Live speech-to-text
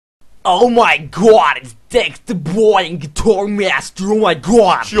Oh my god, it's Dex the Boy and Guitar Master, oh my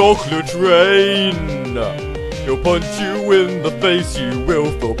god! Chocolate Rain! He'll punch you in the face, you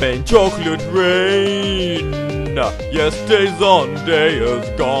will feel pain. Chocolate Rain! Yes, Days on Day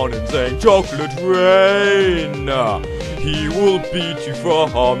has gone insane. Chocolate Rain! He will beat you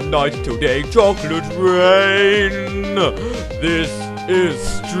from night till day. Chocolate Rain! This is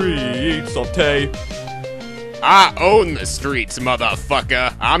Streets of Tay. I own the streets,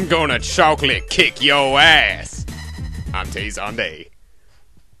 motherfucker. I'm gonna chocolate kick your ass. I'm Tay.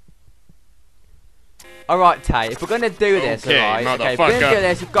 Alright, Tay, if we're gonna do this, Okay, alright? motherfucker. Okay, if we're gonna do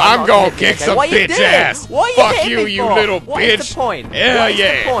this, you've got I'm gonna kick some bitch ass. What are you Fuck hitting you, me you for? little What is bitch. the point? Hell What is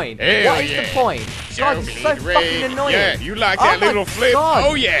yeah. the point? Hell What is yeah. the point? God, it's so Chocolate fucking Rain. annoying. Yeah, you like Oh that my little flip? God.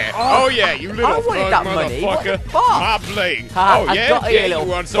 Oh yeah. Oh yeah, you little I wanted fuck that money. What the motherfucker. fuck? My bling. Ha, Oh I yeah, got you, yeah, little you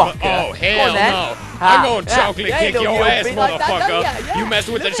want some? fucker. Oh Go hell on, then. no. Ha, I'm gonna yeah, chocolate yeah, kick little your ass, bit like that. No, motherfucker. yeah. You mess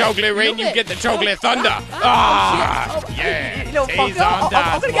with the Look chocolate it. rain, Look you it. get the chocolate thunder. Oh, shit. Yeah. You little Taze fucker. on I'm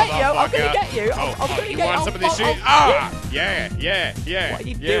dance, gonna get you. I'm motherfucker. gonna get you. Oh, I'm gonna you get want you. some of this shit? Yeah. What are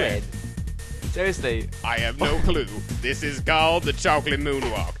you yeah. doing? Seriously. I have no clue. This is called the chocolate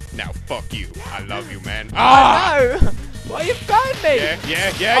moonwalk. Now fuck you. I love you, man. I know. Why are you throwing me?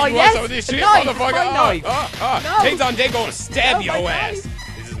 Yeah. Oh, You yes, want some of this a shit, knife, motherfucker? my knife. No. Taze on Day gonna stab No, your my ass.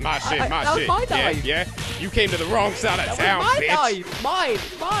 knife. This is my shit, my that was shit. my knife. Yeah. You came to the wrong side of That town, was my bitch. knife.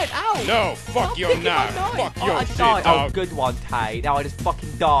 Mine. Ow. No, fuck Stop your picking my knife. knife. Fuck Oh, your I shit, died. dog. Oh, good one, Tay. Now I just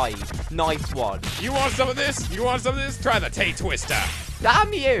fucking died. Nice one. You want some of this? Try the Tay Twister.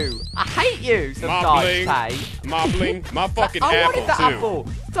 Damn you. I hate you sometimes, Tay. Mobbling. My fucking I apple, wanted the too. apple.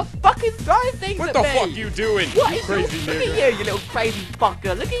 Stop fucking throwing things What at the me. fuck you doing, What you is crazy Look nigga? at you little crazy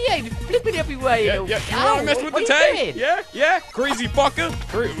fucker. Look at you, flipping everywhere, you Yeah. little... You Ow, wanna mess with what the are you Tay? doing? Yeah. Crazy fucker.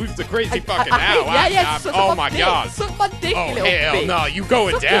 Who's the crazy fucker I now? hate- yeah, suck Oh my my dick. god. Suck my dick, Oh you little hell bitch. no, you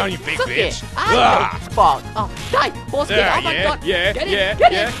going Suck down, it, you big suck bitch. It. Ah, fuck. Oh, die. Horse kick. Oh my god. Yeah.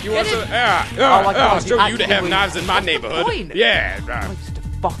 Get it. You want some? Oh my god, I'll show you you to actually have win. knives in my What's the neighborhood. point? Yeah. I'm just a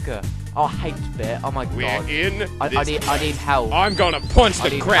fucker. Oh, I hate it. Oh my We're god. in I this need help. I'm gonna punch I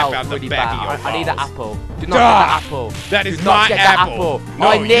the need crap help out the really back bad. of your I need the balls. apple. Do not get the apple. That is Do not my get apple. The apple. No,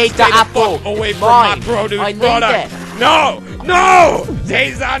 I you need stay the apple. Fuck away It's from mine. my produce I need product. it. No!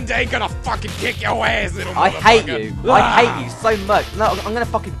 Days on Day gonna fucking kick your ass, little I hate motherfucker. you. I hate you so much. No, I'm gonna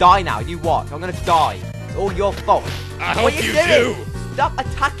fucking die now. You watch. I'm gonna die. It's all your fault. I What hope are you doing? do. Stop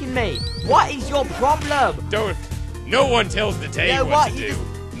attacking me. What is your problem? Don't. No one tells the Tay You know what what? to You do.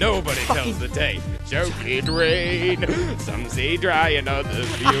 just Nobody fucking- tells the Tay. Chocolate rain. Some say dry and others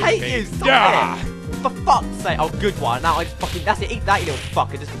feel I hate pain. you. Stop Ah! it. For fuck's sake. Oh, good one. Now I just fucking. That's it. Eat that, you little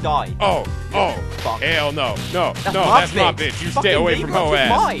fucker. Just die. Oh, Fuck. hell no. No, That's that's my bitch. You stay Fucking away leave from her, her she's ass.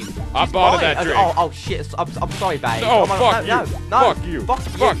 mine. I She's bought her mine. that drink. Oh shit. I'm sorry, babe. Oh, my- fuck no, you. No, Fuck you. Fuck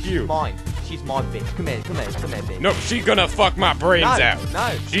Fuck you. you. She's mine. She's my bitch. Come here, bitch. No, she gonna fuck my brains No, out. no,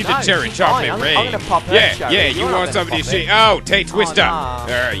 She's no, the cherry she's chocolate mine. rain. I'm gonna pop her Yeah, cherry. yeah. You're You not want gonna some of this pop it. shit? Oh, Tay Twister. nah.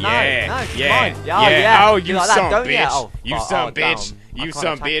 Yeah, No, she's yeah, mine. yeah. Yeah. Oh, You you like that, son don't you? bitch. Oh, You fuck. son Oh, bitch. damn. I You can't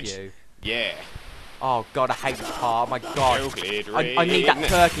son attack bitch. you. Yeah. Oh god, I hate this part. Oh my god. Chocolate I need that rain.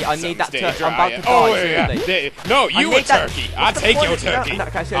 turkey. I need Some that stay turkey. I'm dry. about to die. Oh, seriously. No, I you a need that- turkey. I what's the take point your of- turkey. No,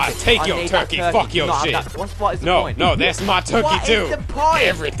 okay, I seriously. take I your need that turkey. Fuck your No, I'm shit. not- What is the No, point? no, that's my turkey What too. is the point?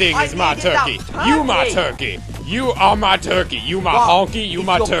 Everything I is my needed that turkey. You my turkey. turkey. You are my turkey. You my What honky. You is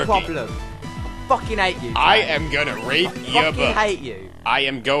my your turkey. problem? Fucking hate you. I man. am gonna rape your Fucking butt. hate you. I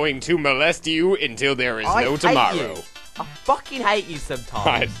am going to molest you until there is I no hate tomorrow. you. I fucking hate you sometimes.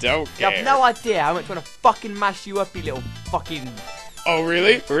 I don't You care. have no idea how much I want to fucking mash you up, you little fucking. Oh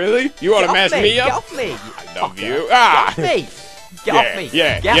really? Really? You want Get to mash off me! me up? Get off me! I love fucker. you. Ah! Get off me! Get off me!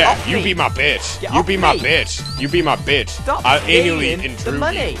 Yeah, Get yeah. off You me. be my bitch. Get You off be my me. bitch. You be my bitch. Stop I'll anally stealing intrude the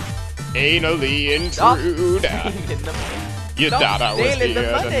money. you. Anally Stop intrude. stealing the money. You Stop thought I was stealing the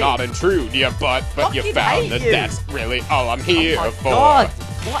here to money. not intrude your butt, but you Fucking found hate that you. that's really all I'm here Oh my for. God!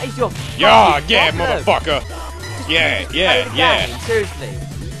 What is your Yeah, fucking yeah, problem? motherfucker. Yeah, Play yeah, the yeah. game, seriously.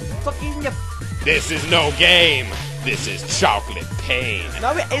 Stop using your. This is no game. This is chocolate pain.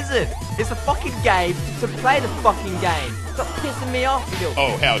 No, it isn't. It's a fucking game to play the fucking game. Stop pissing me off, you little.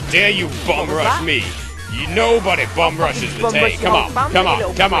 Oh, how dare you bum What was rush that? me. You nobody bum rushes the bum tank. rush Come your on, family, come on,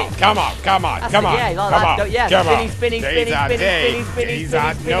 little come on, prick. come on, come on, That's come it, on, yeah, like come that. on, Yeah, come on. spinning, Days on day. Days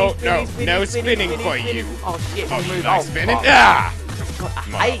on no spinning for spinning. you. Oh shit, Oh, you move. like Oh, spinning? fuck. Ah! God,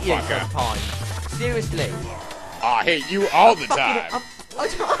 I hate you Motherfucker. sometimes. Seriously. I hate you all the Fucking, time. I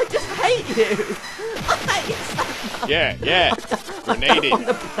just hate you. I hate you so much. Yeah, yeah. I Grenade don't wanna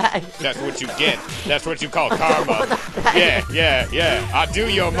it. play. That's what you get. That's what you call wanna karma. play. Yeah, yeah, yeah. I do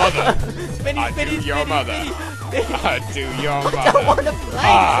your mother. Spinny, I spinny, do your spinny, mother. spinny. To your I don't want mother. to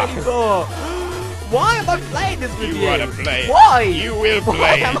play this anymore. Why am I playing this with you? You wanna play it? Why? You will Why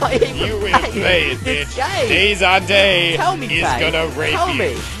play am I it. even You will playing play it, this bitch. game? Days on day Tell me, is Kay. gonna rape Tell you.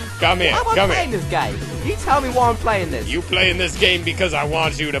 me. Come here, Why am I come playing here. this game? You tell me why I'm playing this. You playing this game because I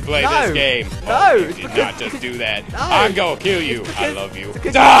want you to play No. this game. No, Oh, you it's did because- not just do that. No. I'm gonna kill you. It's I because- love you. it's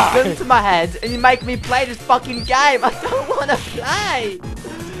because Die! you gun to my head and you make me play this fucking game. I don't want to play.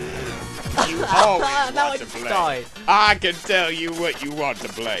 You always Now I want to just play. died. I can tell you what you want to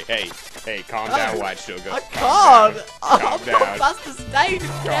play. Hey, calm down, White Sugar. I Calm can't. Calm I'm down. not past the stage of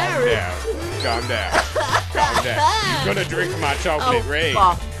Calm caring. down. Calm down. Calm down. You gonna drink my chocolate Oh, rain.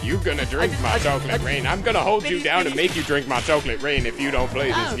 fuck. You gonna drink my chocolate rain. I'm gonna hold you down and make you drink my chocolate rain if you don't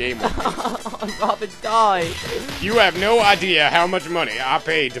play this game with me. I'd rather die. You have no idea how much money I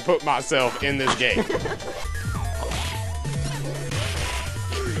paid to put myself in this game.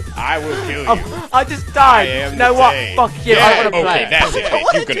 I will kill you. Oh, I just died. I am You know the what? day. Fuck you. Yeah, I want to play. okay, that's it. I Bitch.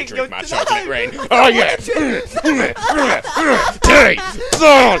 wanna You gonna drink my your- chocolate No. rain. Oh yeah. Terry,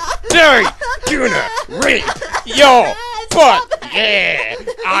 Terry, gonna rape your butt. Yeah,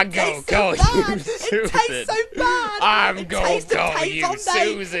 I'm gonna call you Susan. It tastes so bad. I'm It gonna tastes the call taste you on day.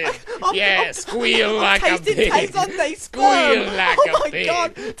 Susan. I'm- Yeah, I'm- squeal I'm like a tasting pig. taste on day Squeal sperm. like Oh a my pig.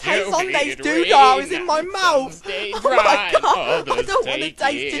 god, taste You on day's eat doodah is rain, in my some mouth. stay Oh my dry, god, I others don't want to take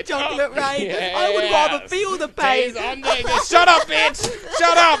taste the it. chocolate Oh, rain. I would rather yes. feel the pain. Days on day. Shut up, bitch!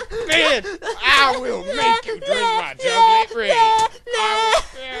 Shut up, bitch! I will make you drink my chocolate rain.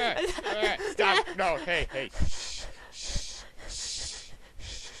 Stop! No, hey.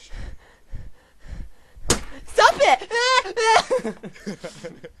 Stop it!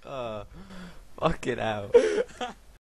 Fuck it out.